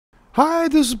Hi,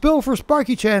 this is Bill for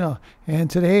Sparky Channel, and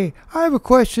today I have a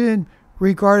question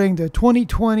regarding the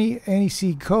 2020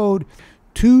 NEC code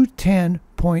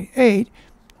 210.8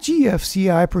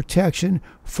 GFCI protection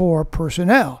for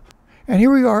personnel. And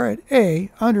here we are at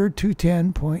A under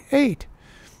 210.8.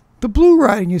 The blue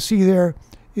writing you see there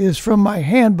is from my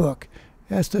handbook.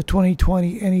 That's the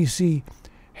 2020 NEC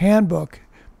handbook.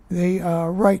 They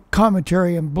write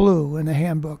commentary in blue in the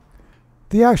handbook.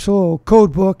 The actual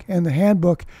code book and the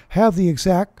handbook have the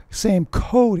exact same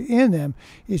code in them.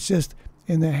 It's just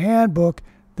in the handbook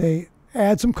they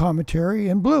add some commentary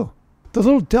in blue. The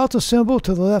little delta symbol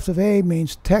to the left of A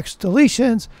means text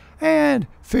deletions and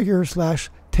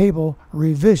figure/table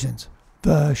revisions.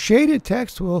 The shaded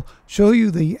text will show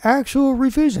you the actual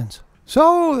revisions.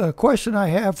 So the question I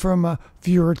have from a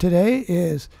viewer today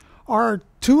is, are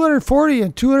 240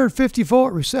 and 250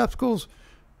 volt receptacles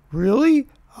really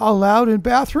allowed in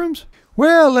bathrooms?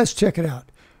 Well, let's check it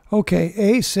out. Okay,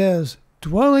 A says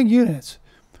dwelling units,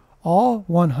 all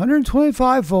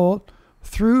 125 volt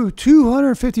through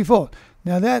 250 volt.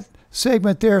 Now that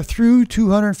segment there through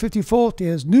 250 volt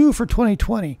is new for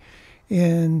 2020.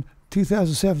 In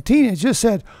 2017, it just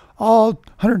said all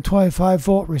 125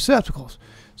 volt receptacles.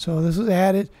 So this is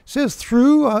added. It says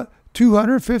through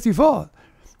 250 volt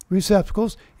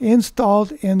receptacles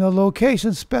installed in the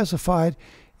location specified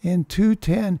in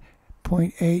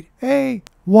 210.8A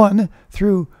 1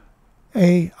 through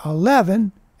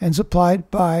A11 and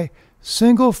supplied by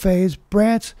single-phase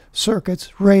branch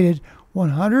circuits rated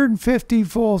 150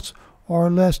 volts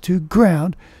or less to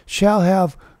ground shall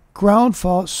have ground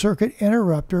fault circuit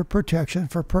interrupter protection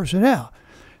for personnel.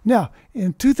 Now,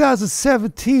 in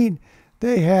 2017,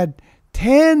 they had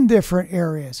 10 different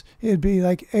areas. It'd be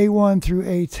like A1 through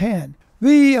A10.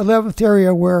 The 11th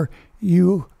area where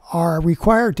you are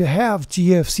required to have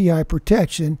GFCI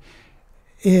protection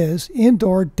is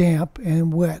indoor damp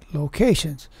and wet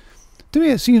locations. To me,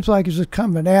 it seems like it's just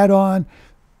kind of an add-on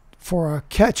for a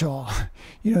catch-all.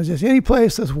 You know, just any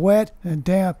place that's wet and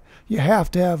damp, you have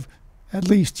to have at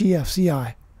least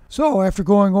GFCI. So after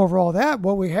going over all that,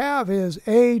 what we have is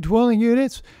A, dwelling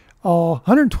units,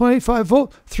 125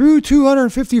 volt through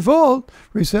 250 volt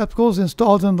receptacles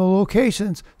installed in the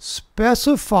locations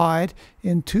specified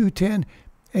in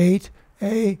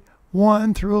 210.8A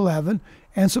 1 through 11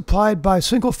 and supplied by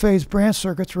single-phase branch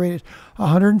circuits rated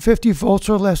 150 volts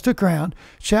or less to ground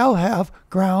shall have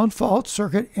ground fault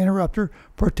circuit interrupter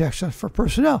protection for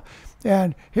personnel.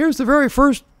 And here's the very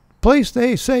first place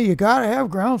they say you got to have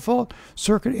ground fault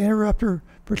circuit interrupter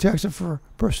protection for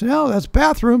personnel. That's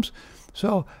bathrooms.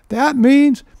 So that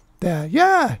means that,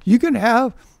 yeah, you can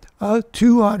have a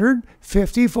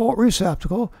 250 volt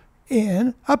receptacle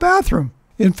in a bathroom.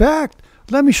 In fact,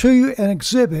 let me show you an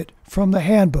exhibit from the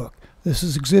handbook. This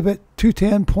is exhibit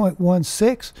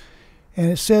 210.16,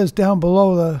 and it says down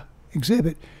below the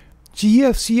exhibit,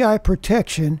 GFCI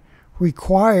protection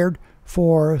required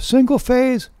for single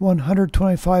phase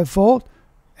 125 volt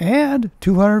and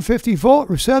 250 volt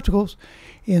receptacles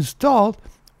installed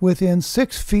within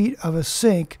 6 feet of a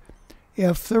sink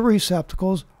if the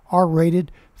receptacles are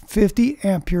rated 50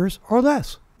 amperes or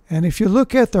less. And if you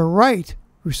look at the right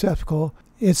receptacle,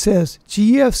 it says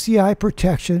GFCI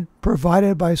protection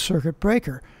provided by circuit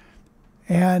breaker.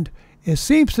 And it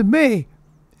seems to me,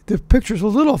 the picture's a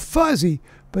little fuzzy,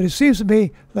 but it seems to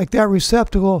me like that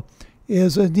receptacle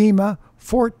is a NEMA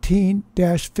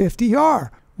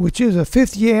 14-50R, which is a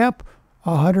 50 amp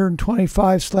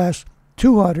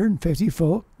 125/250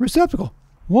 volt receptacle.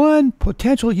 One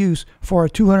potential use for a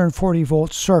 240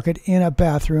 volt circuit in a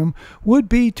bathroom would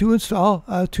be to install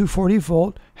a 240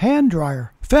 volt hand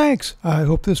dryer. Thanks. I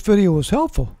hope this video was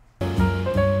helpful.